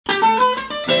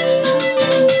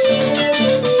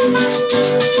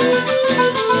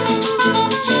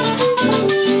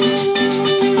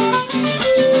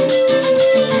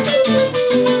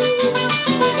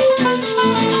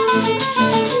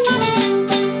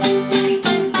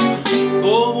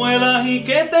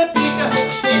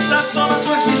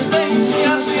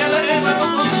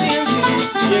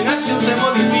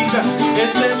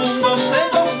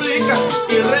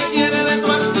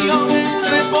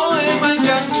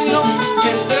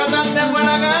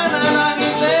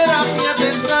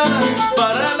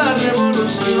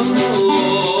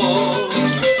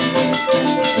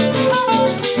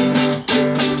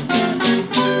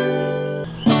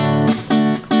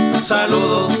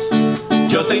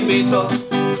Yo te invito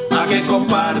a que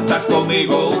compartas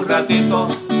conmigo un ratito.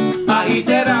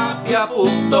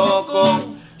 AjiTerapia.com.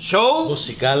 Show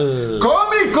musical,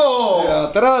 cómico,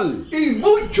 teatral y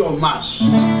mucho más.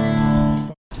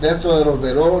 De esto de los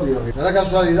velorios. Es la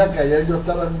casualidad que ayer yo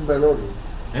estaba en un velorio.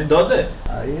 ¿en dónde?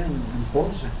 Ahí en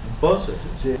Ponce. En Ponce.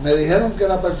 Sí. Me dijeron que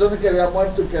la persona que había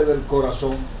muerto y que del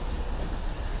corazón.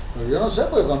 Pero yo no sé,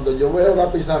 porque cuando yo veo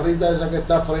la pizarrita esa que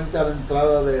está frente a la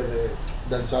entrada del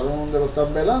salón donde lo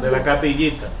están velando, De la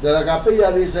capillita. de la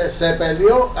capilla, dice, se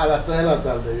peleó a las 3 de la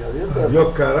tarde. Yo, Dios,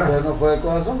 carajo. Entonces no fue del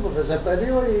corazón, porque se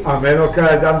peleó y A menos que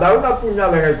hayan dado una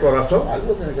puñalada en el corazón.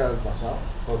 algo tiene que haber pasado.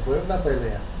 Pues fue una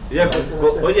pelea.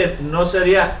 Oye, ¿no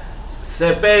sería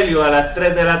sepelio a las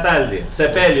 3 de la tarde?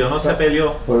 Sepelio, no se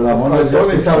peleó. Por el amor de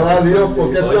Dios, y sabrá Dios,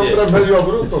 porque este Oye. hombre es medio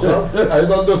bruto, ¿sabes? Ahí es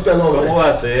donde usted lo ve. ¿Cómo va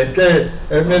a ser? Que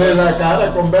él mire la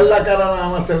cara, con ver la cara nada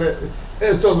más se le...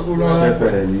 Eso uno se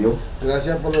perdió.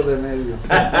 Gracias por lo de medio.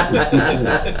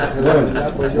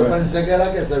 Pues yo pensé que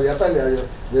era que se había peleado.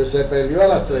 Yo se peleó a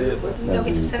las 3. Lo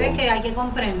que sucede es que hay que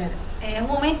comprender. Es un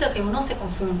momento que uno se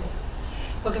confunde.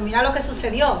 Porque mira lo que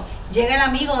sucedió. Llega el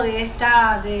amigo de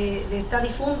esta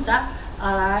difunta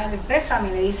a dar el pésame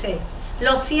y le dice,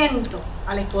 lo siento,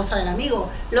 a la esposa del amigo,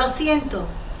 lo siento.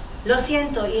 Y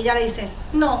ella le dice,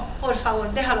 no, por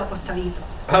favor, déjalo acostadito.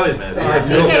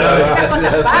 Así que esas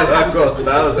cosas pasan.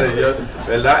 Acostado, señor.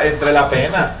 ¿Verdad? Entre la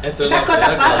pena. Esas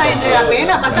cosas pasan entre la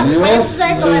pena, pueden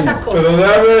suceder todas esas cosas. Pero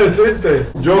déjame decirte,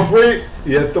 yo fui,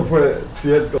 y esto fue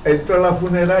cierto, entro a la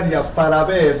funeraria para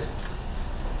ver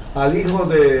al hijo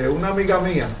de una amiga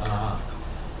mía,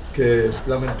 que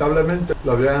lamentablemente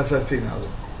lo habían asesinado.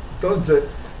 Entonces,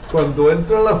 cuando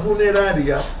entro a la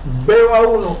funeraria, veo a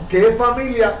uno que es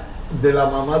familia de la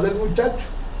mamá del muchacho.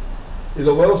 Y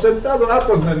lo veo sentado,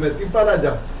 pues me metí para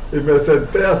allá. Y me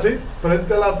senté así,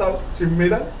 frente al ataúd, sin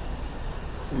mirar.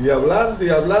 Y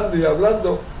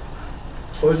hablando.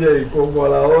 Oye, y como a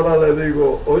la hora le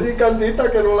digo, oye, Candita,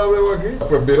 que no la veo aquí.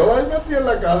 Pues miro ahí metí en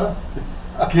la caja.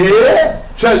 ¿Qué?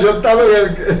 O sea, yo estaba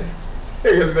en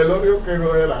el velorio que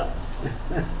no era.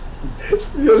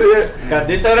 Yo dije,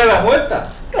 ¿Candita era la vuelta?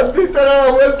 Candita era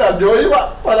la vuelta. Yo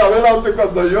iba para ver a usted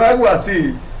cuando yo hago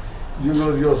así. Yo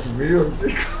digo, Dios mío,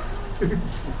 chico.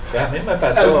 A mí me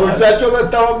pasó. El muchacho lo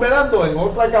estaban velando en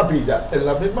otra capilla, en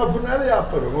la misma funeraria,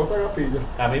 pero en otra capilla.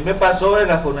 A mí me pasó en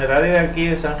la funeraria de aquí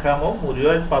de San Jamón,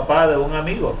 murió el papá de un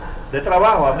amigo, de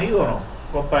trabajo, amigo no,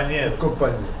 compañero.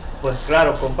 Pues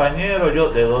claro, compañero, yo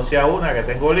de 12 a 1 que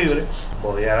tengo libre,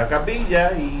 voy a la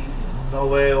capilla y no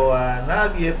veo a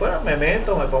nadie, bueno, me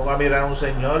meto, me pongo a mirar a un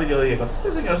señor y yo dije,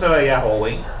 este señor se veía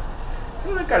joven.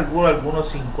 Yo le calculo algunos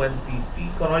 50 y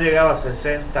pico, no llegaba a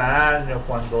 60 años.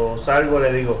 Cuando salgo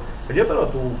le digo, oye, pero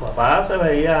tu papá se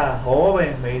veía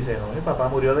joven. Me dice, no, mi papá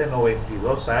murió de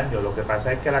 92 años. Lo que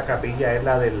pasa es que la capilla es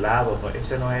la del lado, no,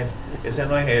 ese no es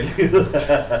él.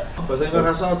 Pues tengo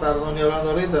razón, estaba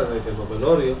hablando ahorita de que los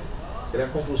velorios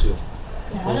crean confusión.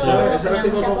 Claro, ¿Ese era el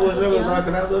tipo de confusión que estaba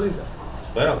creando ahorita?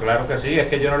 Bueno, claro que sí, es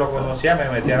que yo no lo conocía, me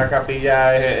metí a la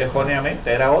capilla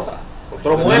erróneamente, era otro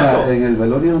muerto. En el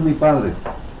velorio de mi padre,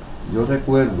 yo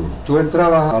recuerdo, tú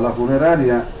entrabas a la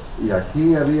funeraria y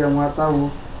aquí había un ataúd,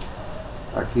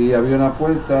 aquí había una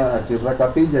puerta, aquí otra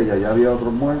capilla y allá había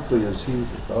otro muerto y así,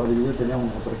 estaba dividido,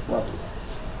 teníamos 3, 4.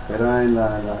 Era en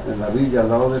la villa, al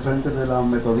lado de frente de la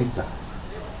metodista.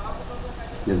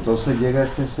 Y entonces llega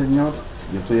este señor,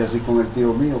 yo estoy así con el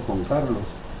tío mío, con Carlos,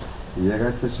 y llega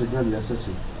este señor y hace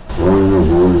así. Bueno,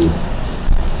 Julio,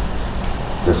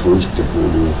 te fuiste,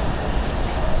 Julio.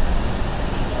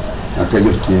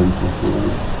 Aquellos tiempos,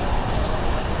 Julio.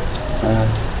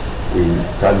 Y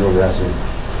Carlos le hace,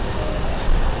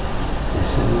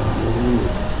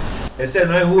 Ese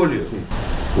no es Julio. sí.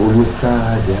 Julio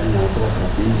está allá en la otra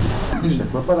capilla. Y se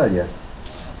fue para allá.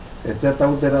 Este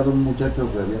ataúd era de un muchacho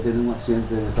que había tenido un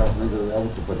accidente en Estados Unidos de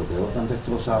auto, pero quedó tan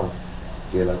destrozado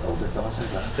que el ataúd estaba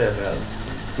cerrado.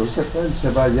 Entonces pues, él se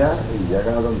va allá y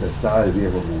llega a donde está el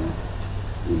viejo mío.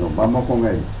 Y nos vamos con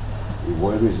él. Y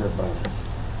vuelve y se para.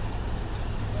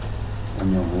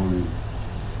 Coño, Julio,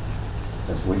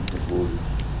 te fuiste, Julio.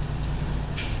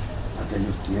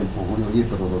 Aquellos tiempos, Julio, oye,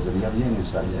 pero lo tenía bien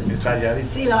ensayadito.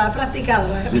 Sí, lo he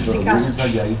practicado, Sí, pero bien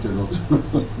ensayadito y lo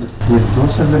y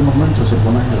entonces de momento se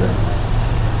pone a llorar.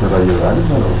 Pero a llorar,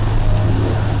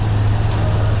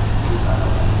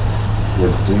 y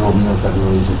el tío mío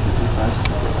Carlos dice, ¿qué te pasa?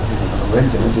 Pero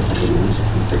vente, porque yo dice,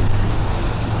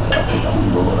 ahora pegamos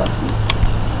un dolor aquí.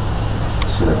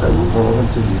 Se le pegó un dolor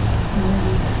enseguida.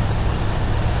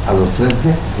 A los 3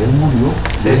 días, él murió.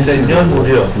 El señor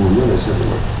murió. Murió de ese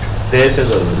dolor. De ese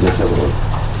dolor. De ese dolor.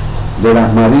 De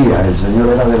las Marías, el señor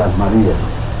era de las Marías.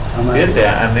 Fíjate,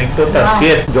 anécdota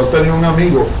cierta. Yo tenía un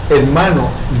amigo, hermano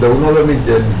de uno de mis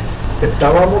yernos.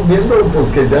 Estábamos viendo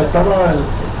porque ya estaba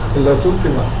en las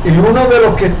últimas. Y uno de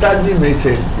los que está allí me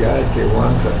dice, ya, che,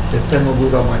 Juanca, este no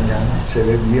dura mañana, se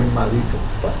ve bien malito.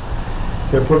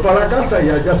 Se fue para casa y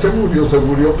allá se murió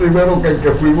primero que el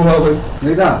que fuimos a ver.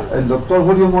 Mira, el doctor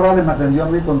Julio Morales me atendió a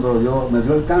mí cuando me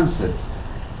dio el cáncer.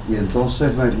 Y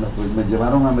entonces me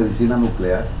llevaron a medicina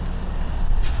nuclear.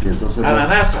 Y entonces, ¿A la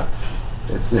NASA?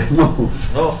 No,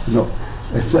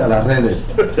 a las redes.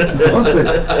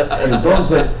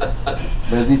 Entonces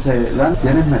me dice,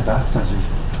 tienes metástasis.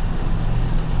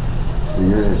 Y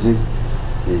yo decía,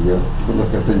 y yo,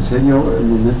 lo que pensé yo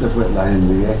en mi mente fue, las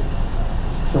envié.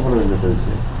 Eso fue lo que yo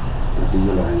pensé. Aquí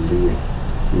yo las envié.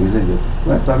 Y dice yo,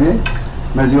 bueno, está bien.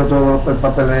 Me dio todo el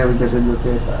papeleo y qué sé yo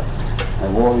qué. Me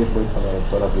voy para la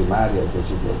doctora primaria, qué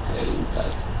sé yo qué y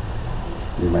tal.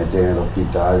 Y me metí en el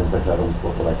hospital, empezaron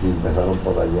por aquí, empezaron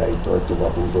por allá y todo estuvo a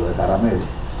punto de caramelo,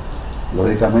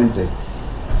 lógicamente.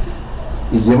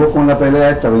 Y llevo con la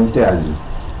pelea esta 20 años.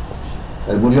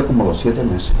 Él murió como a los 7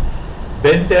 meses.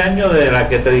 20 años de la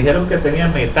que te dijeron que tenía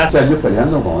metástasis. 20 años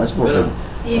peleando con eso, porque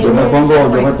yo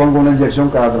me pongo una inyección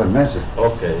cada 3 meses.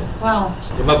 Ok. Wow.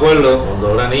 Yo me acuerdo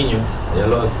cuando era niño, allá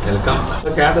en el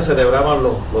campo, que antes celebraban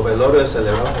los velorios, se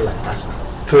celebraban en la casa.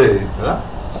 Sí. ¿Verdad?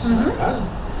 En la casa.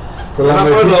 Con la Yo me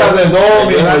acuerdo, mesita de yo era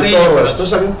domingo y niño, todo. pero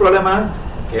entonces había un problema antes,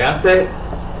 que antes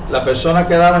la persona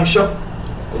quedaba en shock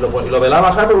y lo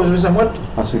velaba rápido como si hubiese muerto.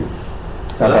 Así,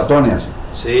 catatonias.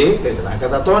 Sí, que quedan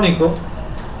catatónicos.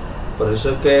 Por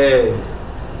eso es que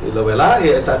y lo velaba y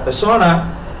esta persona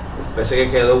parece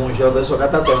que quedó en un shock de esos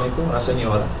catatónicos, una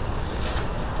señora.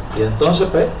 Y entonces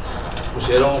pues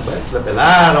pusieron, pues, le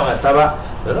pelaron, estaba,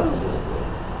 ¿verdad?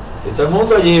 Y todo el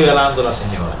mundo allí velando a la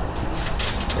señora.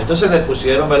 Entonces le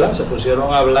pusieron, ¿verdad? Se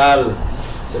pusieron a hablar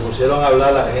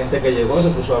la gente que llegó, se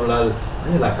puso a hablar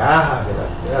de la caja, que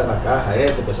era la caja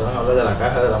empezaron a hablar de la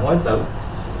caja de la muerta, ¿no?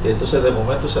 Y entonces de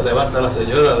momento se levanta la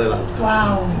señora del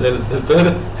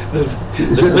perro,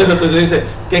 entonces dice,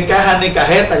 ¿qué caja ni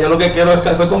cajeta? Yo lo que quiero es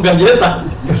café con galleta.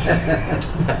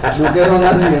 No quiero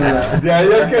nadie. De ahí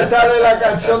es que sale la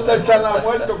canción del Chana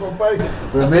Muerto, compadre.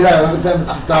 Pues mira, ahorita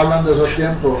estás hablando de esos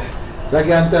tiempos. O sea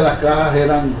que antes las cajas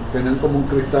tenían como un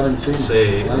cristal encima.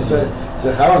 Sí. Entonces se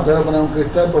dejaban, entonces le ponían un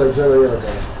cristal, por ahí se veía la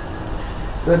caja.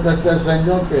 Entonces está el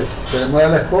señor que se le muere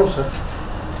la esposa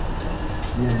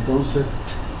y entonces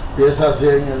empieza así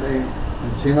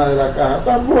encima de la caja,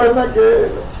 tan buena que era,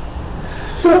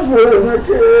 tan buena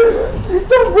que era, y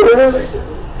tan buena que era.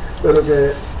 Pero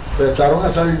que empezaron a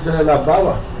salirse de las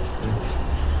babas.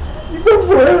 Y tan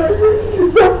buena, y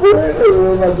tan buena. Y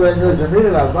una dueña dice, mire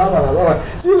las babas.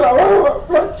 Si la baba,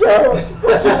 planchaba,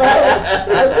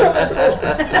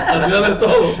 Hacía de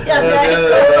todo.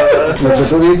 Lo que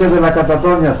tú dijiste de la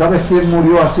catatonia, ¿sabes quién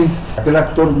murió así? Aquel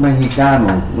actor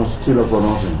mexicano, no sé si lo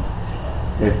conocen,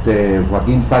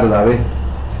 Joaquín Pardavé,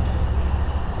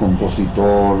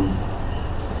 compositor,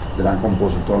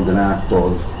 gran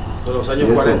actor. De los años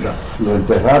 40. Lo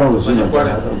enterraron, Los años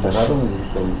 40. Lo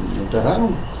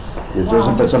enterraron. Y entonces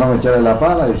empezaron a echarle la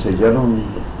pala y se llenaron,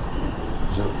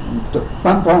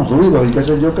 pam, ruidos y qué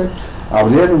sé yo qué.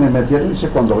 Abrieron y metieron, y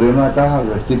cuando abrieron la caja,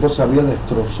 el tipo se había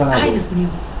destrozado. Ay, Dios mío.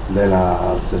 De la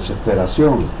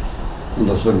desesperación.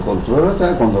 Cuando se encontró,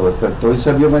 cuando despertó y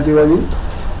se vio metido allí,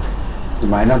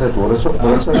 imagínate, por eso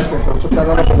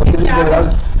cada hora tiene que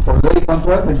dar por ley,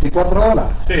 ¿cuánto es? 24 horas.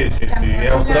 Sí. También es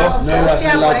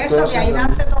la por eso que ahí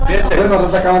nace todo Fíjese. eso. Bueno,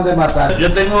 te acaban de matar.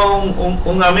 Yo tengo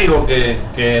un amigo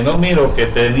que no miro, que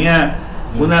tenía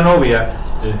una novia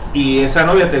y esa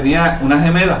novia tenía una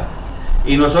gemela.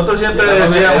 Y nosotros siempre le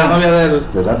decíamos, la novia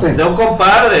de un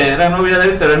compadre, era novia de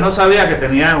él, pero él no sabía que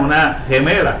tenía una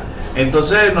gemela.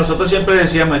 Entonces nosotros siempre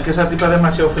decíamos, es que esa tipa es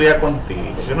demasiado fría contigo.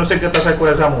 Yo no sé qué pasa con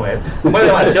esa mujer. Como es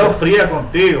demasiado fría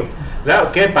contigo.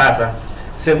 Claro, ¿qué pasa?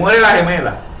 Se muere la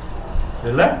gemela,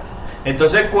 ¿verdad?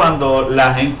 Entonces cuando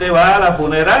la gente va a la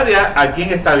funeraria, ¿a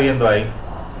quién está viendo ahí?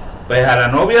 Pues a la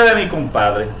novia de mi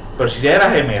compadre, pero si ya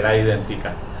era gemela,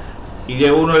 idéntica. Y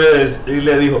llegó uno y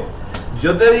le dijo,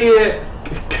 yo te dije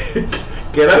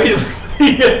que era bien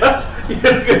fría y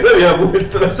el que se había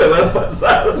muerto la semana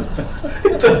pasada y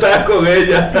tú estabas con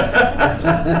ella.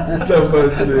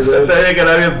 Entonces que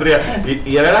era bien fría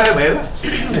y era la gemela.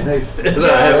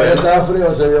 Estaba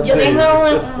frío, se vio Yo frío. tengo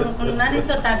una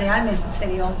anécdota real, me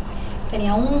sucedió.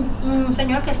 Tenía un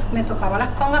señor que me tocaba las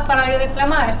congas para yo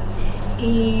declamar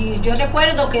y yo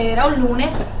recuerdo que era un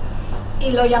lunes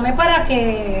y lo llamé para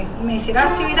que me hiciera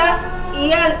la actividad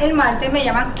y el martes me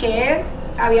llaman que él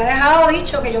había dejado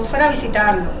dicho que yo fuera a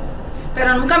visitarlo,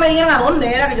 pero nunca me dijeron a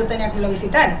dónde era que yo tenía que irlo a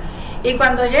visitar. Y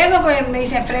cuando llego, pues me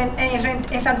dicen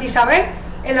en Santa Isabel,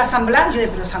 en la asamblea, yo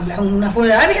digo, pero asamblea es una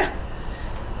funeraria.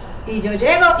 Y yo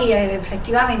llego y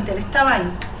efectivamente él estaba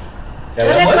ahí.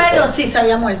 Yo recuerdo, sí, se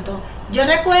había muerto. Yo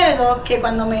recuerdo que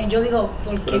cuando yo digo,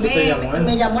 ¿por qué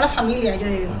me llamó la familia? Yo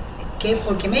digo,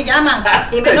 ¿por qué me llaman?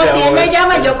 Y no, si él me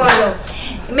llama, yo corro.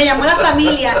 Me llamó la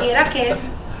familia y era que él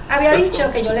había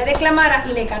dicho que yo le declamara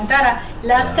y le cantara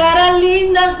las caras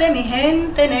lindas de mi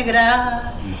gente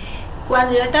negra.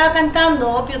 Cuando yo estaba cantando,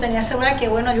 obvio, tenía celular, que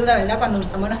bueno, ayuda, ¿verdad? Cuando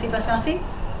estamos en una situación así.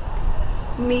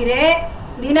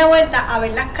 Di una vuelta a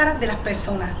ver las caras de las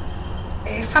personas.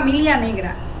 Es familia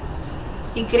negra.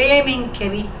 Y créeme que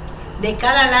vi de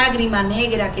cada lágrima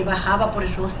negra que bajaba por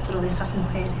el rostro de esas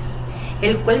mujeres,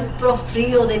 el cuerpo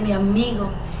frío de mi amigo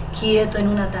quieto en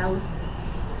un ataúd,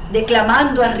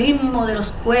 declamando a ritmo de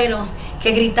los cueros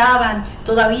que gritaban,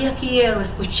 todavía quiero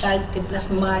escucharte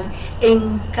plasmar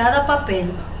en cada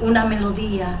papel una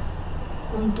melodía,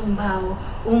 un tumbao,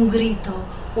 un grito,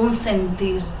 un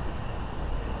sentir.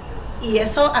 Y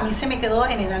eso a mí se me quedó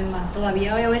en el alma.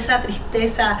 Todavía veo esa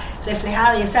tristeza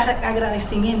reflejada y ese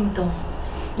agradecimiento.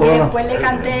 Y después le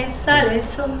canté, sale el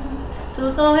sol,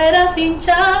 sus ojeras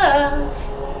hinchadas.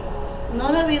 No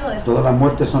me olvido de eso. Todas las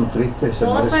muertes son tristes.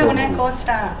 Todo fue una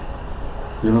cosa.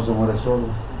 Y uno se muere solo.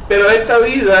 Pero esta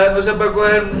vida no se puede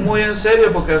coger muy en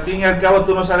serio porque al fin y al cabo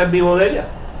tú no sales vivo de ella.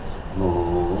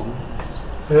 No.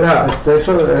 Mira,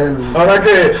 ahora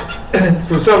que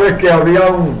tú sabes que había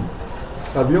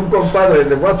un compadre,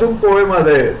 le voy a hacer un poema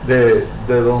de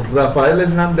don Rafael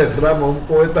Hernández Ramos, un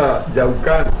poeta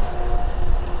yaucano.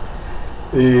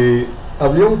 Y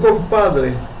había un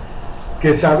compadre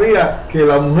que sabía que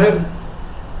la mujer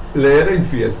le era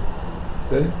infiel,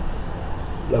 ¿eh?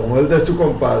 La mujer de su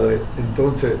compadre,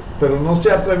 entonces, pero no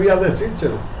se atrevía a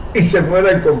decírselo, y se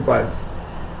muere el compadre.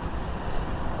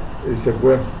 Y se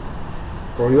fue,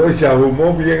 cogió y se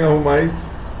ahumó bien ahumadito.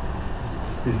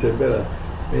 Y dice,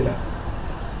 mira,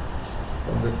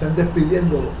 cuando están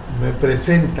despidiéndolo, me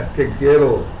presenta que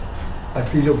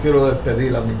aquí yo quiero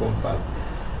despedir a mi compadre.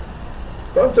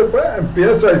 Entonces pues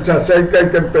empieza y se acerca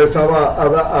el que empezaba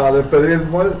a despedir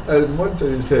el muerto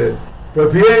y dice,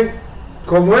 pues bien,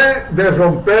 como es de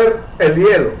romper el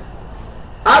hielo,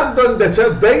 ardo en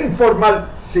deseo de informar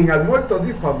sin al muerto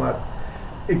difamar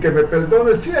y que me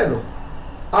perdone el cielo.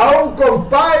 A un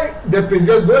compay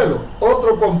despidió el duelo,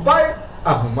 otro compay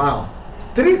ahumado,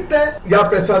 triste y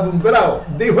apesadumbrado,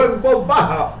 dijo en voz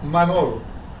baja Manolo,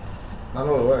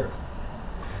 bueno.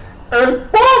 El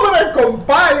pobre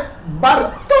compay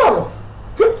Bartolo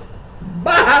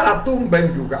baja la tumba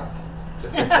enyugado.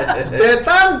 De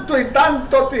tanto y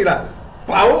tanto tirar,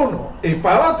 pa' uno y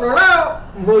pa' otro lado,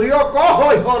 murió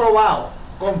cojo y jorobado,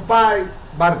 compay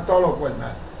Bartolo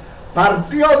Cuernal.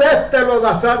 Partió de este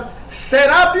lodazal,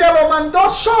 Serapia lo mandó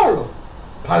solo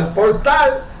al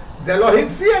portal de los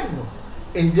infiernos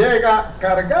y llega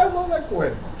cargado de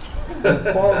cuernos. El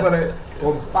pobre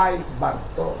compay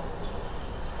Bartolo.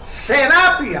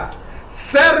 Serapia,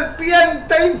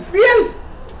 serpiente infiel,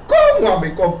 ¿cómo a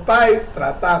mi compay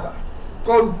trataba?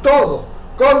 Con todo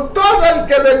el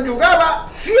que lo enyugaba,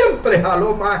 siempre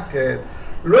jaló más que él.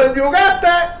 Lo enyugaste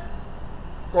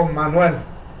con Manuel,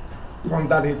 con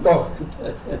Danito,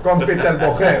 con Peter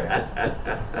Bojer,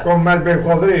 con Melvin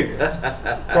Rodríguez,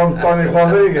 con Tony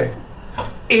Rodríguez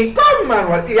y con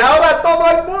Manuel. Y ahora todo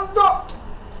el mundo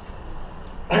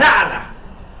jala,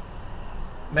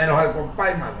 menos el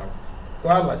compay Manuel. Qué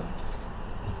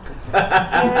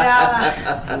brava.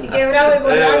 Y qué bravo el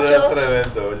borracho. Es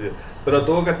tremendo, oye. Pero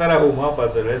tuvo que estar ahumado para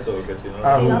hacer eso, porque si no,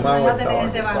 si no iba a tener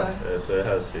ese valor. Eso es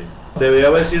así. Debió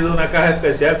haber sido una caja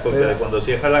especial, porque cuando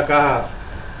cierra la caja,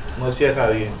 no cierra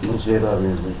bien. No cierra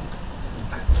bien.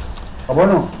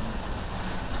 Bueno,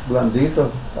 blanditos.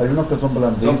 Hay unos que son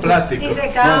blanditos. Son plásticos. Y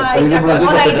se cae, y se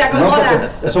acomoda, y se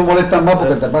acomoda. No, eso molesta más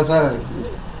porque te pasa.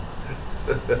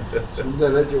 Son de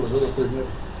leche vosotros primero.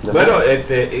 Bueno,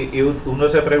 y uno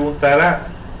se preguntará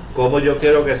cómo yo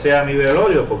quiero que sea mi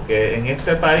velorio, porque en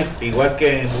este país, igual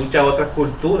que en muchas otras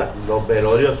culturas, los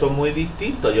velorios son muy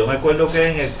distintos. Yo me acuerdo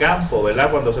que en el campo, ¿verdad?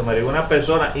 Cuando se murió una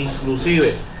persona,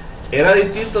 inclusive, era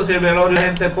distinto si el velorio es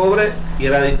gente pobre y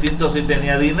era distinto si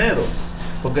tenía dinero.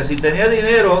 Porque si tenía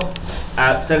dinero,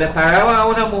 se les pagaban a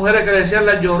unas mujeres que le decían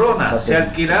las lloronas, se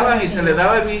alquilaban y se les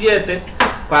daba el billete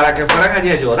para que fueran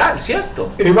allí a llorar, ¿cierto?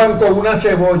 Iban con una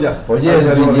cebolla. Oye,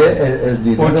 el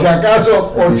dinero.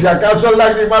 Por si acaso el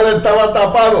lagrimal estaba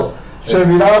tapado, se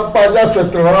miraban para allá, se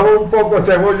tronaban un poco de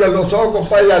cebolla en los ojos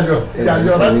para allá,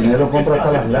 el dinero compra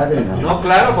hasta las lágrimas. No,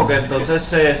 claro, porque entonces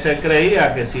se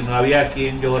creía que si no había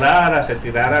quien llorara, se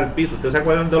tirara al piso. ¿Ustedes se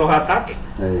acuerdan de los ataques?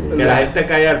 Que la gente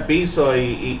caía al piso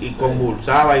y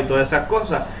convulsaba y todas esas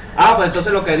cosas. Pues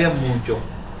entonces lo querían mucho,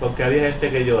 porque había gente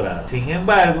que lloraba. Sin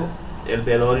embargo, el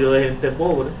velorio de gente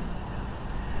pobre,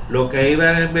 lo que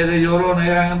iban en vez de llorones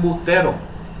eran embusteros.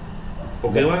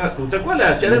 Porque iban a, ¿usted cuál es?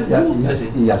 A echar embustes.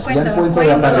 Y hacían cuentos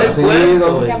de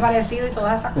aparecidos. y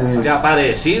todas esas cosas. De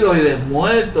aparecidos y de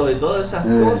muertos y todas esas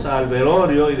cosas al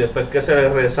velorio, y después que se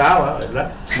les rezaba,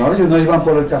 ¿verdad? No, y uno iban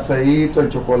por el cafeíto, el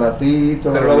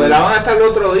chocolatito. Pero lo velaban hasta el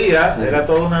otro día, era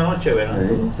toda una noche, ¿verdad?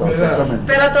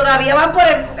 Pero todavía van por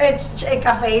el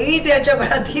cafeíto y el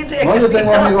chocolatito. Y no, yo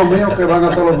tengo amigos míos que van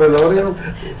a todos los velorios,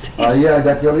 sí. Ahí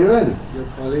allá aquí Oliver.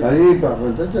 Ahí,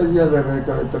 entonces ya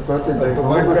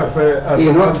tomar café, y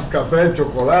no, café,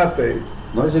 chocolate.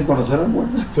 No, sin conocer al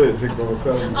muerto. Sí, sin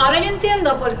conocer al muerto. Ahora yo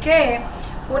entiendo por qué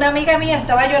una amiga mía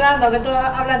estaba llorando, que tú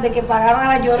hablas de que pagaban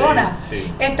a la llorona.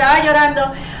 Sí. Estaba llorando,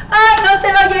 ¡ay, no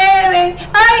se lo lleven!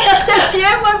 ¡Ay, no se lo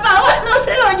lleven, por favor, no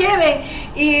se lo lleven!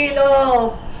 Y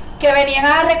lo que venían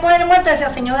a recoger el muerto decía,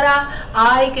 señora,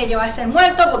 hay que llevarse el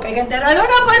muerto porque hay que enterrarlo.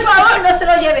 No, por favor, no se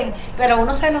lo lleven. Pero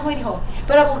uno se enojó y dijo,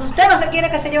 pero porque usted no se quiere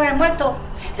que se lleve el muerto,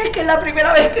 es que es la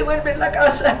primera vez que vuelve en la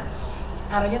casa.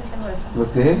 Ahora yo entiendo eso. ¿Por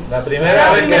qué? La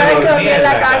primera vez que dormía en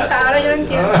la casa, ahora yo lo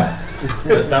entiendo.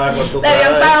 Yo estaba acostumbrado. Le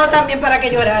habían pagado también para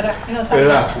que llorara. Y no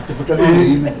sabía.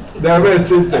 Déjame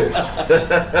decirte,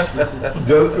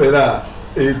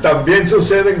 y también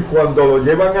suceden cuando lo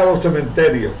llevan a los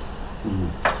cementerios.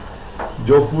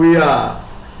 Yo fui a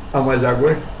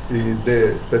Mayagüez y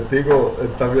de testigo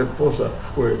está mi esposa,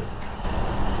 pues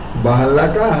bajan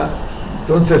la caja,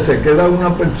 entonces se queda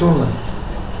una persona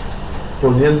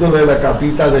poniéndole la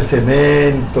capita de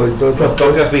cemento y todos esos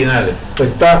toques finales.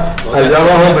 Está allá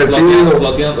abajo metido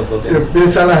y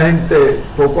empieza la gente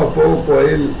poco a poco a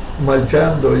ir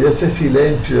marchando y ese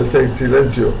silencio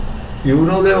y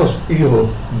uno de los hijos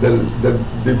del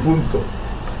difunto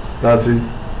así,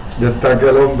 ya está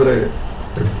aquel hombre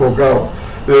enfocado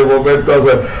y de momento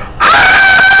hace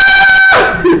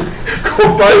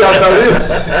compadre, ha salido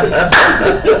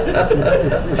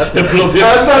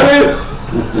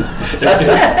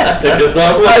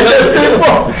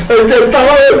el que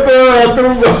estaba dentro de la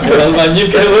tumba, el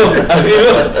albañil quedó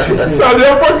arriba,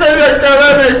 salió porque ya cara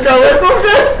en el cabello.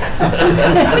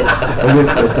 Oye,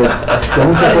 que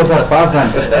muchas cosas pasan.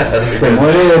 Se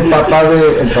muere el papá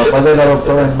de la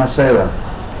doctora Maceda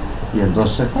y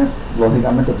entonces pues,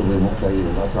 lógicamente tuvimos que ir,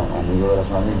 ¿verdad? Amigos de la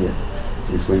familia,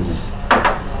 y fuimos.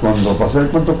 Cuando pasó el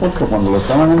cuento corto, cuando lo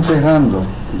estaban enterrando,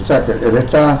 o sea que él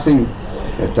está así,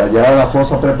 está ya la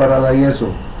fosa preparada y eso,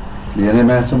 viene,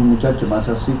 me hace un muchacho, me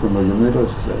hace así, cuando yo miro,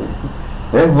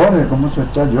 Jorge, ¿cómo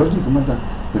estás? Georgie, ¿cómo estás?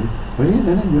 Oye,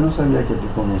 nene, yo no sabía que tú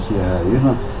conocías a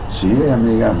Irma. Sí, es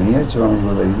amiga mía, soy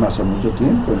amigo de Irma hace mucho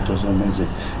tiempo. Entonces me dice,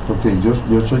 porque yo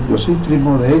soy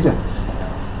primo de ella.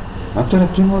 ¿Tú eres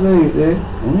primo de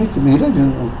mira, yo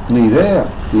ni idea.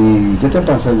 ¿Y qué te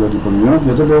pasa, Georgie? Porque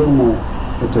yo te veo como,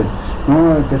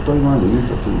 no, es que estoy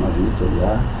malito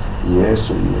ya. Y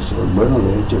eso. Bueno,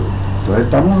 de hecho, entonces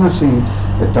estamos así,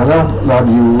 está la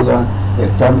viuda,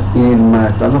 están Irma,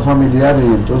 están los familiares,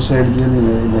 y entonces él viene y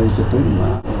me dice, estoy bien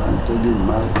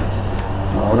mal.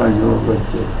 Ahora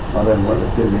ahora el jueves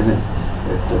que viene,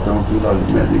 tengo que ir al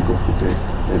médico porque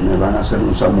me van a hacer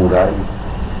un samurái.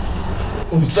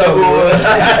 Un samurái.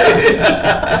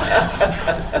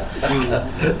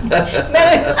 Me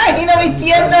lo imagino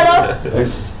vistiéndolo.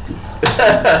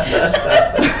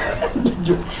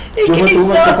 Yo me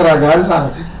tuve que tragar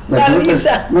la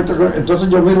risa. Entonces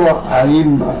yo miro a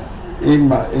Irma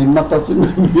está así, me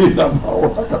mira, me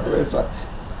bota la cabeza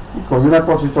y cogí una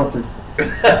cosita así.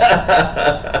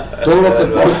 Todo lo que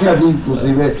pasa allí,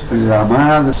 inclusive la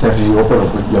madre se rió, pero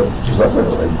pues yo sabes,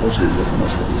 pero era imposible que no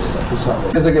se riera, tú sabes.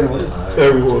 ¿Qué se quiere morir?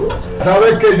 Seguro.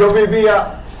 ¿Sabes que yo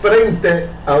vivía frente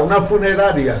a una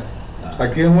funeraria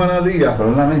aquí en Juanadía?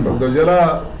 Pero es la misma. Cuando yo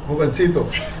era jovencito.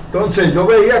 Entonces yo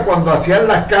veía cuando hacían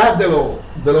las cajas de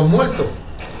los muertos,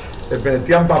 le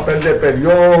metían papel de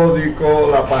periódico,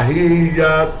 la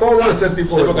pajilla, todo ese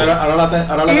tipo de cosas. Ahora la y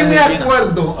traen me de China.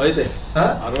 acuerdo. Oíste,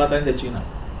 ¿Ah? ahora la traen de China.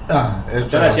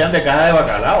 Eso la hacían de caja de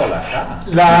bacalao, la caja.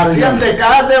 La hacían de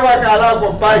cajas de bacalao, De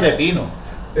compadre. pino.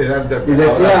 Y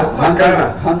decía,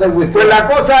 handle with. Pues la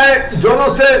cosa es, yo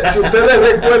no sé si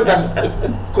ustedes recuerdan,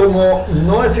 como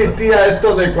no existía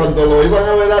esto de cuando lo iban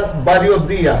a velar varios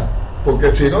días,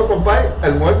 porque si no, compadre,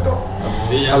 el muerto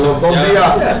a los 2 días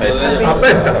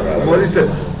apesta, como dicen.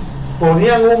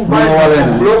 ponían un baño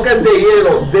con bloques de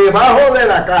hielo debajo de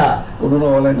la caja.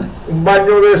 Un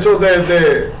baño de esos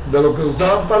de lo que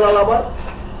usaban para lavar.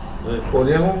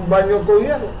 Ponían un baño con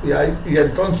hielo y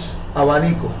entonces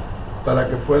abanico para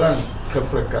que fueran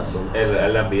refrescando.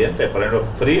 El ambiente, ponerlo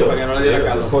frío. Para que no le diera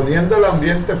calor. Poniendo el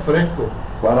ambiente fresco.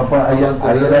 Ahí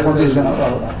hay acondicionado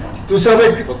ahora. Tú sabes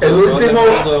que el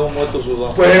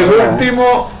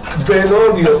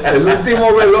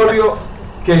último velorio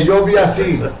que yo vi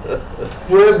así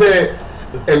fue de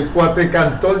el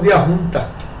cuatricantor de Ajunta.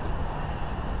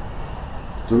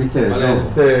 ¿Tuviste eso?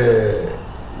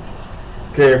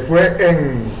 Que fue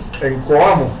en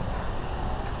Coamo.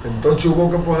 Entonces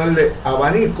hubo que ponerle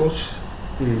abanicos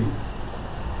y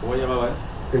 ¿cómo llamaba eso?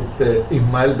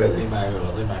 Ismael Vélez.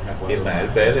 Ismael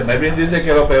Vélez. Melvin dice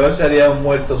que lo peor sería un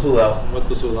muerto sudado.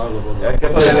 Hay que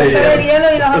ponerle el hielo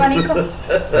y los abanicos.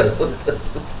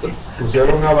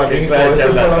 Pusieron abanicos.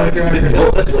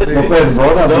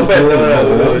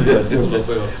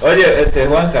 Oye,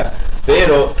 Juanca,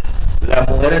 pero las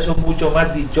mujeres son mucho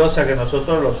más dichosas que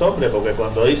nosotros los hombres, porque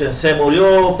cuando dicen se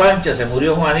murió Pancha, se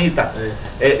murió Juanita,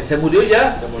 se murió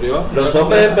ya. Se murió. Los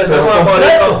hombres empezamos a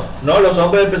morirnos. No, los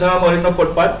hombres empezamos a morirnos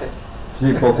por partes.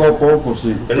 Sí, poco a poco,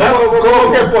 sí.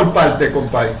 ¿Cómo que por parte,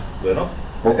 compadre? Bueno,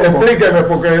 explíqueme,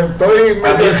 porque estoy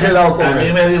medio gelado con él. A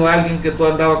mí me dijo alguien que tú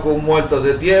andabas con un muerto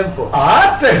hace tiempo.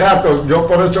 Hace rato. Yo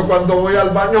por eso cuando voy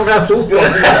al baño me asusto.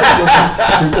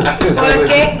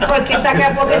 ¿Por qué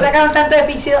sacaron tantos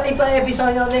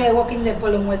episodios de Walking Dead por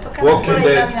los muertos que andan por ahí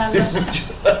caminando?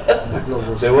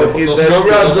 De Walking Dead.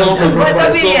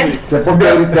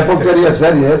 ¿Qué porquería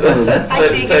serie es eso, ¿verdad? Ay,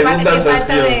 sí, que falta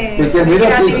de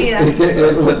creatividad. Y que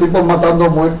los tipos matando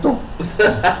muertos.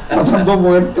 Matando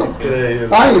muertos.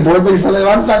 Ay, vuelven y se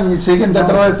levantan y siguen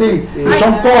detrás de ti. Y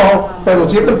son cojos, pero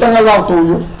siempre están al lado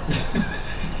tuyo.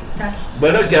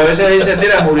 Bueno, que a veces dicen,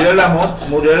 mira, murió el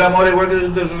amor igual que si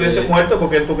tú estuviese muerto,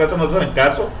 porque en tu casa no son en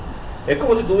caso. Es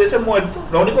como si tú hubieses muerto.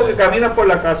 Lo único que caminas por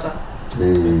la casa.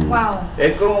 Sí. Wow.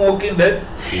 Es como Walking Dead.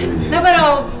 Sí. No,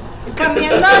 pero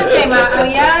cambiando el tema,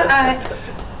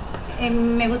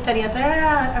 me gustaría traer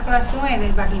a colación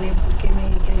el Baquinet, porque me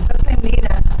quedé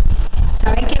sorprendida.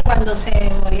 Saben que cuando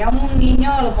se moría un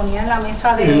niño lo ponían en la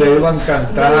mesa y le iban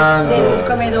cantando del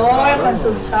comedor con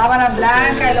sus sábanas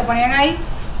blancas y lo ponían ahí,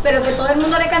 pero que todo el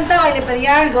mundo le cantaba y le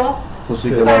pedía algo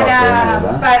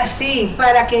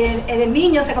para que el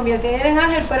niño se convirtiera en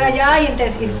ángel, fuera allá y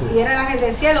era el ángel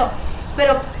del cielo,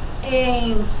 pero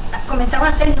comenzaban a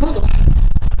hacer nudos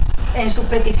en sus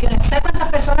peticiones. ¿Sabes cuántas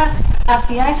personas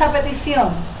hacían esa petición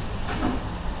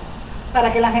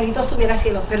para que el angelito subiera al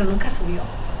cielo? Pero nunca subió.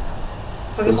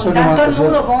 Porque con tanto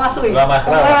nudo, ¿cómo va a subir? ¿Cómo va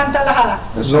a levantar las alas?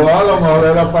 Eso a lo mejor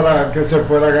era para que se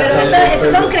fuera a ganar. Pero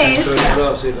esas son creencias.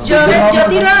 Yo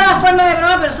tiro a la forma de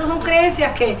broma, pero eso son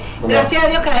creencias que, gracias a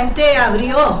Dios, que la gente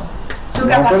abrió su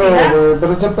capacidad.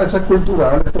 Pero eso es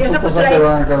cultural. Eso es cultural.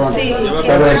 Sí,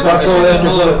 pero el caso de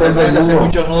eso depende del hace nudo.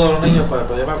 muchos nudos a los niños,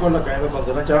 pero yo me acuerdo que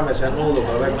cuando una chava me hacía nudo,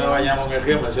 para ver que me bañamos en el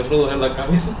río, me hacía nudos en la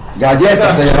camisa.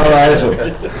 Galletas se llamaba eso.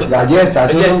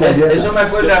 Galletas, eso son galletas. Eso me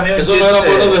acuerda a mí. Eso no era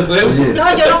buenos deseos.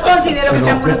 No, yo no considero que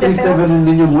sean buenos deseos. Es ver un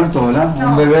niño muerto, ¿verdad?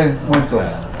 No. Un bebé muerto.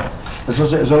 Eso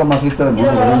es lo más triste del Y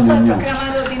mundo. doloroso, después que la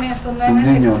madre tiene esos 9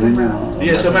 meses. Un niño. Y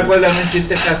eso me acuerda a mí un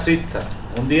chiste clasista.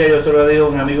 Un día yo se lo digo a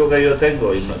un amigo que yo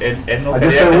tengo y él no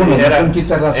quería que dijeran,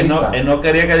 él no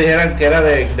quería que dijeran que era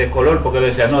de color, porque le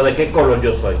decía, no, ¿de qué color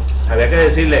yo soy? Había que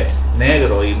decirle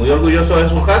negro, y muy orgulloso de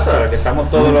su casa, que estamos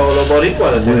todos los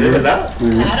boricuas de tener, ¿verdad?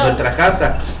 Claro. Nuestra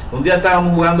casa. Un día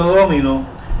estábamos jugando domino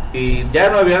y ya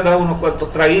nos habían dado unos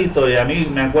cuantos traguitos y a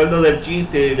mí me acuerdo del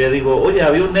chiste y le digo, oye,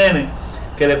 había un nene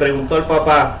que le preguntó al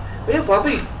papá, oye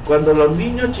papi, cuando los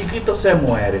niños chiquitos se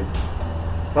mueren,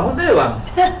 ¿para dónde van?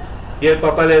 Y el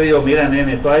papá le dijo, mira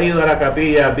nene, tú has ido a la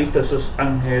capilla, has visto esos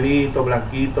angelitos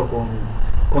blanquitos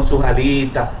con sus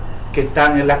alitas que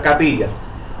están en las capillas.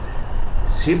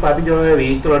 Sí papi, yo lo he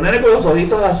visto, los nenes con los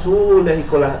ojitos azules y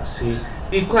con las... Sí.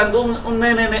 Y cuando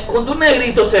cuando un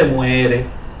negrito se muere,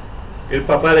 el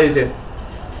papá le dice,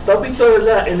 ¿tú has visto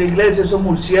en la iglesia esos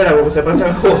murciélagos que se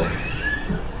pasan con...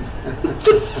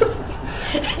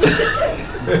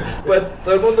 Pues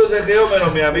todo el mundo se rió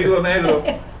menos mi amigo negro.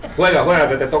 Juega,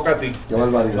 que te toca a ti. Qué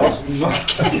barbaridad. No se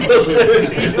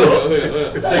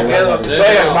quedó.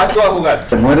 Juega, vas tú a jugar.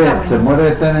 Se muere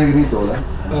este negrito, ¿verdad?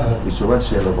 Y sube al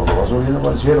cielo. Cuando va subiendo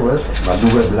para el cielo, ¿ves? Las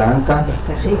nubes blancas,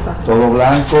 todo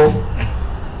blanco,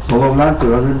 y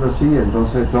va viendo así.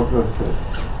 Entonces toca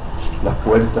las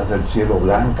puertas del cielo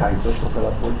blancas, entonces toca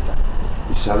la puerta.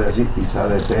 Y sale así, y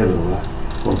sale Pedro, ¿verdad?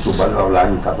 Con su barba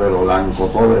blanca, pelo blanco,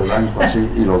 todo de blanco así,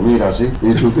 y lo mira así.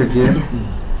 ¿Y tú qué quieres?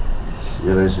 Y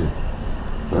él dice,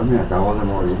 Pues me acabo de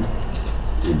morir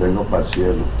y vengo para el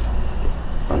cielo.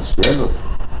 Para el cielo.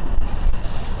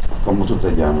 ¿Cómo tú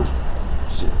te llamas?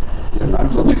 Sí.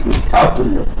 Leonardo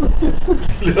DiCaprio.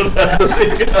 Leonardo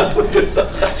DiCaprio.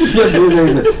 Y le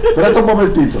dice, espérate un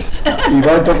momentito. Y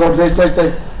va a contesta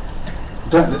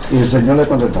y el señor le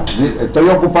contesta, estoy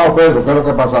ocupado, Pedro, ¿qué es lo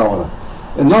que pasa ahora?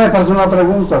 No, me pasa una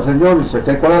pregunta, señor. Dice,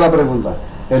 ¿cuál es la pregunta?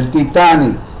 ¿El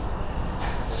Titanic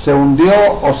se hundió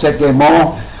o se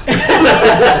quemó?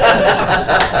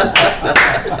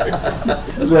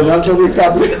 Leonardo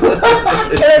DiCaprio.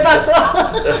 ¿Qué le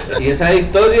pasó? Y esas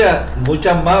historias,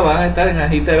 muchas más van a estar en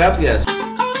AjiTerapia.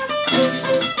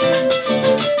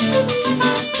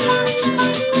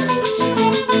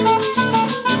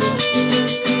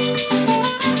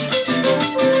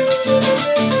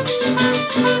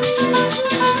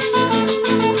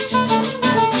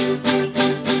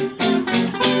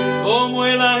 Como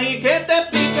el ají que te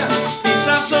pica y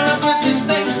sazona tu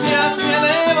existencia, se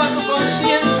eleva tu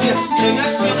conciencia, en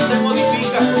acción te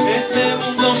modifica. Este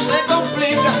mundo se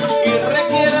complica y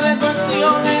requiere de tu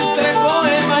acción, entre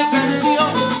poema y canción,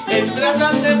 entre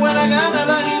tan de buena gana.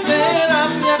 La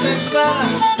AjiTerapia te sana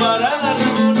para la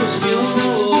revolución.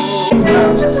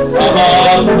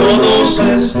 Amándonos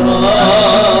está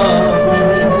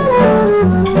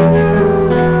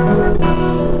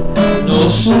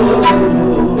nosotros,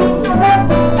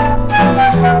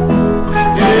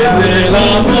 que del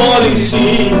amor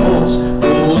hicimos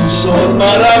un sol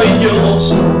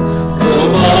maravilloso,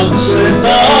 romance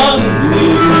tan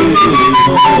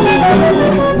divino.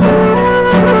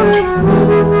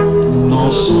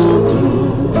 Nosotros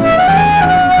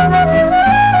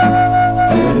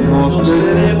nos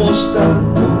queremos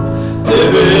tanto,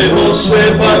 debemos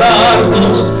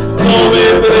separarnos, no me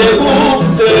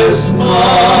preguntes más.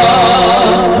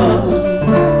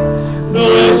 No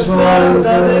es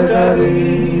falta de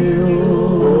cariño,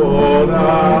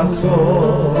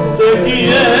 corazón, te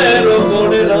quiero con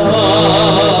el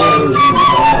alma,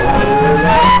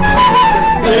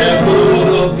 te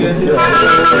juro que te amo,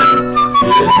 y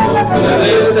en nombre de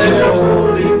este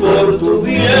amor y por tu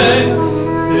bien,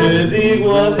 te digo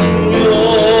adiós.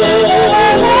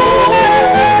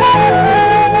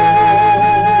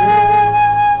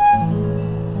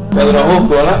 Pedro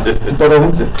Junco, ¿verdad? Pedro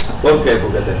Junco. ¿Por qué?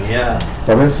 Porque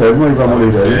Estaba enfermo y iba a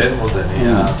morir ahí. enfermo,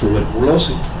 tenía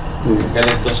tuberculosis. Sí. En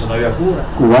aquel entonces no había cura.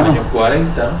 Cubano. En los años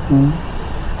 40, ¿no?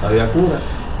 No había cura.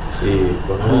 Y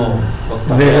pues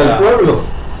no Ni en el pueblo.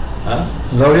 ¿Ah?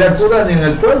 No había cura ni en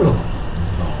el pueblo.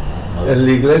 En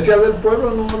la iglesia del pueblo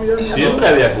no había nada. Siempre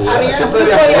había cura. Había Siempre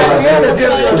un había grupo cura. de Siempre,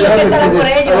 ateos, siempre, empezaron por A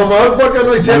lo ellos. mejor fue que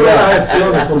no hicieron las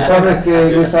gestiones. Tú sabes que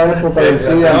en esa época Se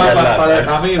decían, llama Padre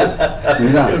Ramiro.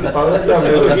 mira, El padre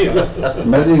Ramiro.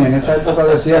 Melvin, en esa época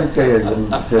decían que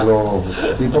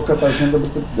los tipos que padecían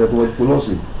de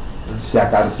tuberculosis se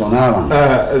acartonaban.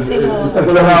 Sí, no. Esa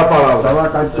es la palabra. Estaba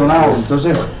acartonado.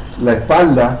 Entonces, la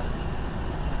espalda,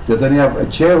 yo tenía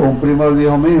Cheo, un primo del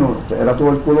viejo mío, era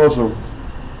tuberculoso,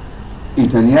 y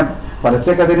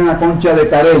parecía que tenía una concha de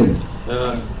carey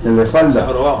en la Se espalda.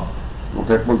 probaba.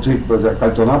 Porque sí, pues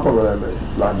acartonado por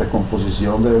la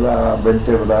descomposición de la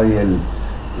vértebra y el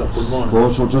Los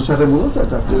pulmones. coso se remudó.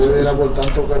 Era por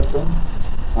tanto cartón.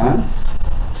 ¿Ah?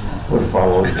 Por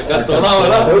favor. Cartonado,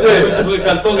 ¿verdad? Oye. Con el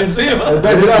cartón encima.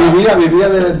 Vivía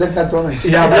de vender cartones.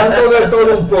 Y hablando de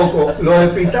todo un poco, los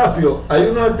epitafios, hay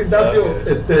unos epitafios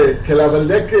que la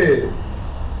verdad es que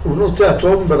uno se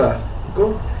asombra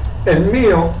con. El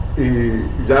mío,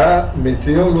 y ya mis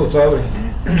hijos lo saben,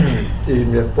 y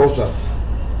mi esposa,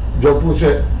 yo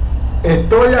puse,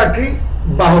 estoy aquí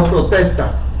bajo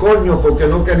protesta, coño, porque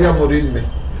no quería morirme.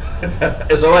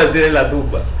 Eso va a decir en la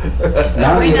tumba.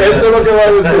 Nadie. Eso es lo que va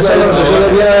a decir. Eso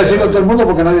debiera decirlo todo el mundo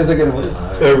porque nadie se quiere morir.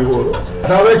 Seguro.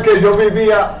 Sabes que yo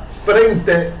vivía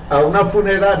frente a una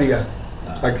funeraria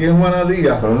aquí en Juana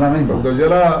Díaz, Pero es la misma. cuando yo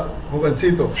era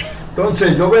jovencito.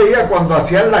 Entonces yo veía cuando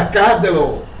hacían las cajas de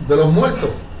los muertos,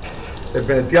 le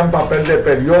metían papel de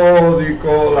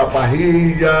periódico, la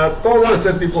pajilla, todo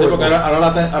ese tipo Sí, de porque cosas. ahora la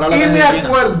Y traen me de China.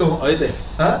 acuerdo. Oíste,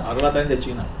 ¿Ah? ahora la traen de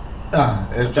China.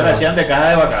 Ustedes la hacían de caja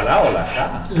de bacalao, la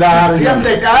caja. La hacían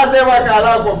de cajas de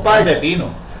bacalao, De compadre. pino.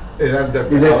 Eran de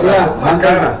Y decía, más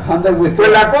cara. handle with Pues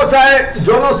la cosa es,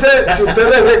 yo no sé si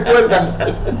ustedes recuerdan,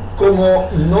 como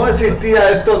no existía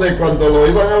esto de cuando lo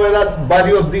iban a velar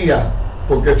varios días,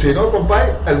 porque si no,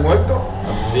 compadre, el muerto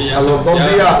a los 2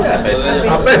 días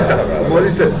apesta, como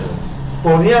dicen.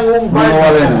 Ponían un baño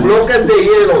valena. con bloques de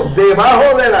hielo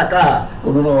debajo de la caja,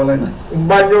 con una bolena. un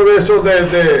baño de esos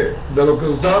de lo que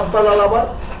usaban para lavar,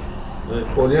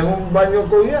 ponían un baño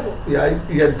con hielo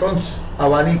y entonces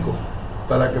abanico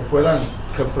para que fueran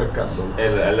refrescándolo.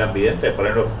 El ambiente,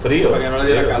 ponerlo frío. Para que no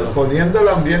le diera calor. Poniendo el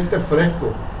ambiente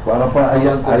fresco. Ahí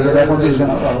el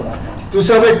acondicionado ahora. Tú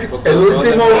sabes que el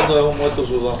último,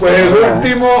 pues el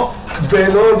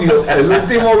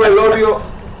último velorio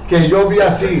que yo vi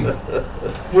así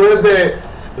fue de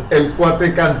el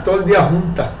cuatricantor de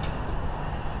Ajunta.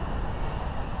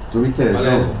 ¿Tuviste eso?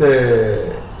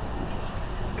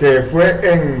 Que fue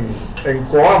en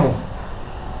Coamo.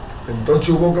 Entonces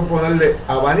hubo que ponerle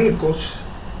abanicos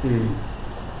y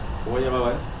 ¿Cómo llamaba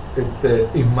eso?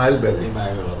 Ismael Vélez.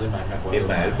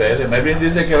 Ismael Vélez. Más bien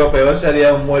dice que lo peor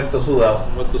sería un muerto sudado.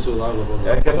 Un muerto sudado.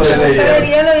 Hay que Pero ponerle eso del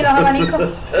hielo. hielo y los abanicos.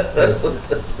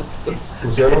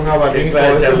 Pusieron abanico.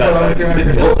 Claro, Eso fue la última vez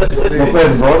que yo vi. No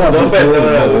perdona. No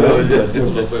perdona.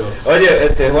 Oye,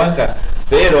 Oye, Juanca,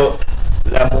 pero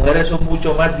las mujeres son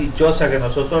mucho más dichosas que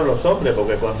nosotros los hombres,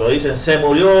 porque cuando dicen se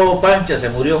murió Pancha, se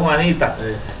murió Juanita,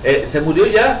 se murió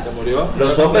ya. se murió.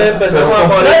 Los hombres empezamos a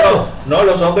morirnos. No,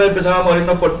 los hombres empezamos a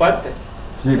morirnos por partes.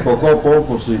 Sí, poco a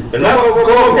poco, sí. ¿Verdad?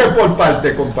 ¿Cómo que por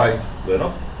parte, compadre? Bueno,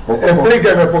 Poco a poco.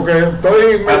 Explíqueme, porque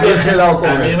estoy medio engelado con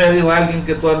a mí él. me dijo alguien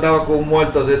que tú andabas con un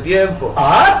muerto hace tiempo.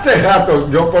 Hace rato,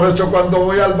 yo por eso cuando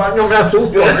voy al baño me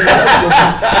asusto. ¿Por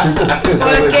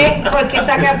qué? Porque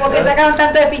sacaron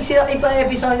tantos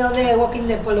episodios de Walking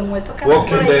Dead por los muertos que andan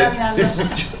por ahí Walking Dead. caminando.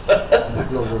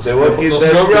 De Walking Los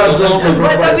Dead.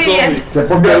 Muertos vivientes. Qué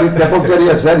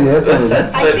porquería serie esa, ¿verdad?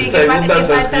 Ay, sí, que falta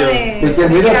de Y que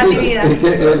mira, creatividad. y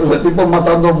que los tipos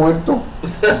matando muertos.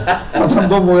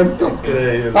 Matando muertos.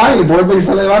 Increíble. Ay, vuelven y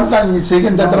se levantan y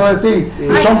siguen detrás de ti. Y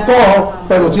son cojos,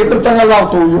 pero siempre están al lado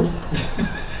tuyo.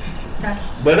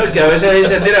 Bueno, que a veces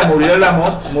dicen, mira, murió el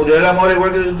amor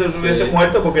igual que si tú hubiese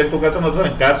muerto, porque en tu casa no se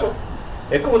en caso.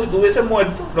 Es como si tú hubieses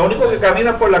muerto. Lo único que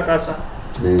caminas por la casa.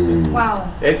 Sí. Wow.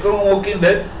 Es como Walking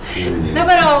Dead. Sí. No,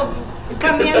 pero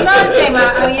cambiando el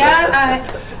tema,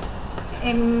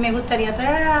 me gustaría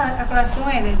traer a colación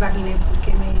el Baquinet,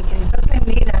 porque me quedé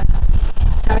sorprendida.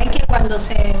 Saben que cuando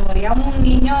se moría un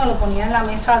niño lo ponían en la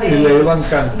mesa Y le iban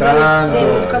cantando.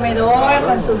 del comedor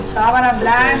con sus sábanas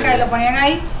blancas y lo ponían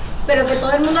ahí, pero que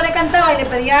todo el mundo le cantaba y le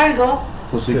pedía algo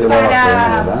Pues sí que daba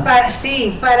pena,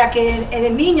 ¿verdad? para que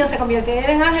el niño se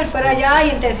convirtiera en ángel, fuera allá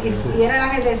y era el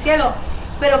ángel del cielo.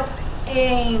 Pero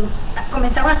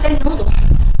comenzaban a hacer nudos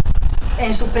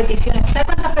en sus peticiones. ¿Sabes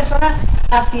cuántas personas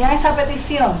hacían esa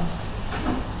petición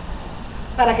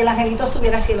para que el angelito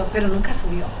subiera al cielo? Pero nunca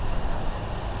subió.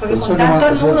 Porque Eso con no- tanto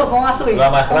eso- nudo, ¿cómo va a subir? Lo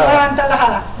 ¿Cómo amarraba. va a levantar las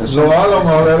alas? No, a lo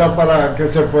mejor era para que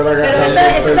se fuera Pero agarrando.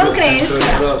 esas son creencias.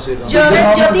 Yo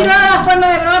tiro a la forma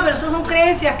de broma, pero eso son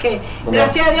creencias que,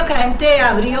 gracias a Dios, que la gente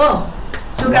abrió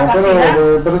su No, capacidad.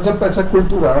 pero eso es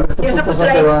cultural. Y Estas eso son es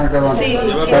cosas que van. cultural. Sí.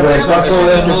 Pero el caso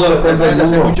de eso depende del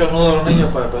hace nudo. mucho nudo a los niños,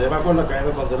 pero yo me acuerdo que a mí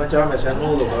cuando una chava me hacía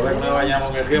nudo, para ver que me bañamos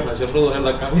en el río, me hacía nudos en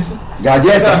la camisa.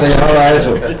 Galletas se llamaba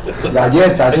eso.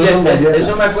 Galletas, eso son Oye, eso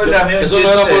galletas. me acuerda a mí. un Eso no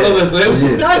era chiste. buenos deseos.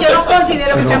 Oye, No, yo no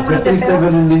considero que sean pero qué buenos triste deseos.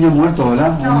 ver un niño muerto,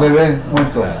 ¿verdad? No. Un bebé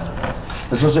muerto.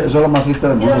 Eso es lo más triste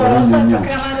del Y mundo, ver doloroso, un niño.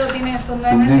 porque la madre tiene sus Un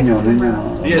 9 meses. niño, que se niño.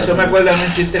 muera. Y eso me acuerda a mí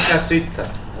un chiste clasista.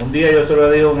 Un día yo se lo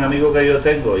dije a un amigo que yo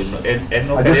tengo y él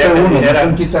no Hay quería que ser que uno, no dijeran, es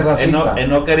un chiste racista. él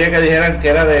no quería que dijeran que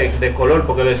era de color,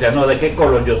 porque le decía, no, ¿de qué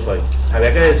color yo soy?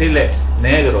 Había que decirle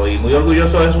negro, y muy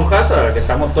orgulloso de su casa, que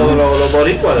estamos todos los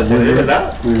boricuas de tener,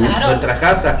 ¿verdad? Claro. Nuestra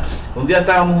casa. Un día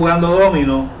estábamos jugando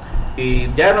domino y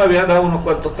ya nos habían dado unos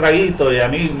cuantos traguitos, y a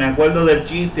mí me acuerdo del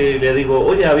chiste y le digo,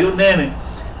 oye, había un nene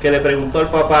que le preguntó al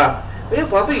papá, oye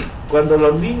papi, cuando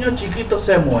los niños chiquitos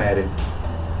se mueren,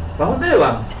 ¿para dónde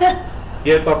van? Y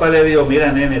el papá le dijo,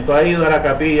 mira nene, tú has ido a la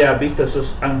capilla, has visto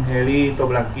esos angelitos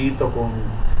blanquitos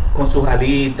con sus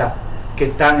alitas que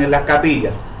están en las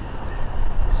capillas.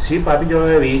 Sí papi, yo lo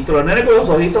he visto, los nenes con los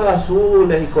ojitos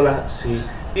azules y con las... Sí.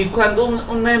 Y cuando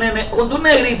cuando un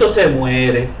negrito se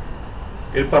muere,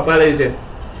 el papá le dice,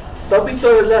 ¿tú has visto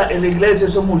en la iglesia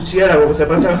esos murciélagos que se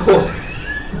pasan con...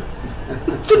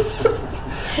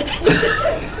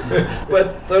 Pues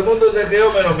todo el mundo se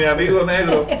rió menos mi amigo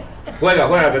negro.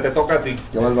 Juega, que te toca a ti.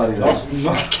 Qué barbaridad.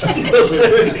 No se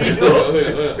rió.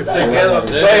 Se quedó.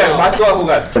 Juega, vas tú a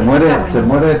jugar. Se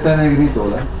muere este negrito,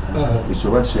 ¿verdad? Y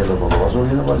sube al cielo. Cuando va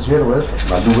subiendo para el cielo, ¿ves?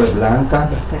 Las nubes blancas,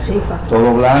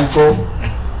 todo blanco,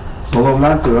 y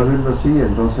va viendo así,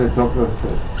 entonces toca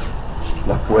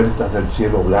las puertas del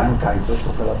cielo blancas, y todo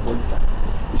toca la puerta.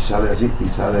 Y sale así, y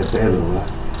sale Pedro, ¿verdad?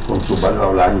 Con su barba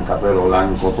blanca, pelo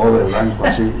blanco, todo de blanco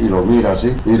así, y lo mira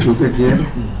así, ¿y tú qué quieres?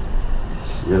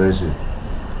 Y él dice,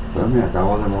 pues me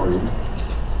acabo de morir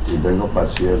y vengo para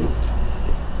el cielo.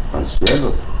 ¿Para el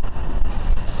cielo?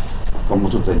 ¿Cómo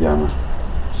tú te llamas?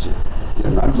 Sí,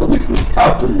 Leonardo.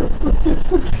 DiCaprio.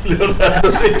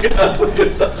 Leonardo DiCaprio.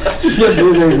 Y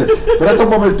él dice, espérate un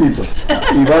momentito.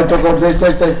 Y va esto contesta.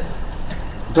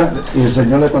 Y el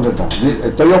señor le contesta,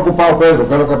 estoy ocupado, Pedro,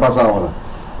 ¿qué es lo que pasa ahora?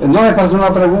 No, me parece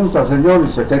una pregunta, señor.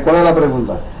 Dice, ¿cuál es la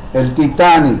pregunta? ¿El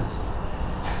Titanic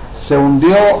se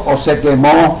hundió o se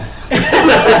quemó?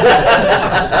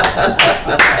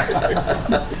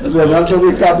 Leonardo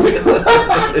DiCaprio.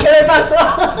 ¿Qué le pasó?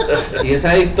 Y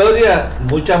esas historias,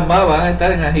 muchas más van a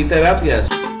estar en AjiTerapia.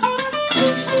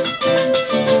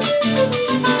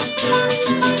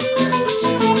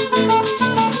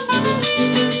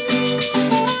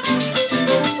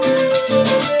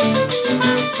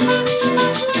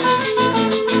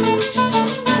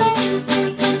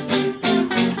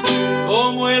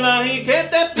 Como el ají que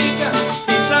te pica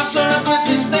y sazona tu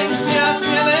existencia,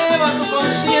 se eleva tu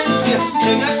conciencia,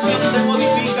 en acción te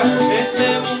modifica.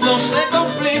 Este mundo se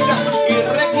complica y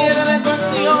requiere de tu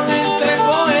acción, entre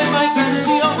poema y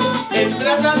canción.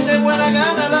 Entra tan de buena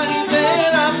gana, la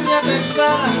AjiTerapia te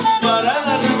sana.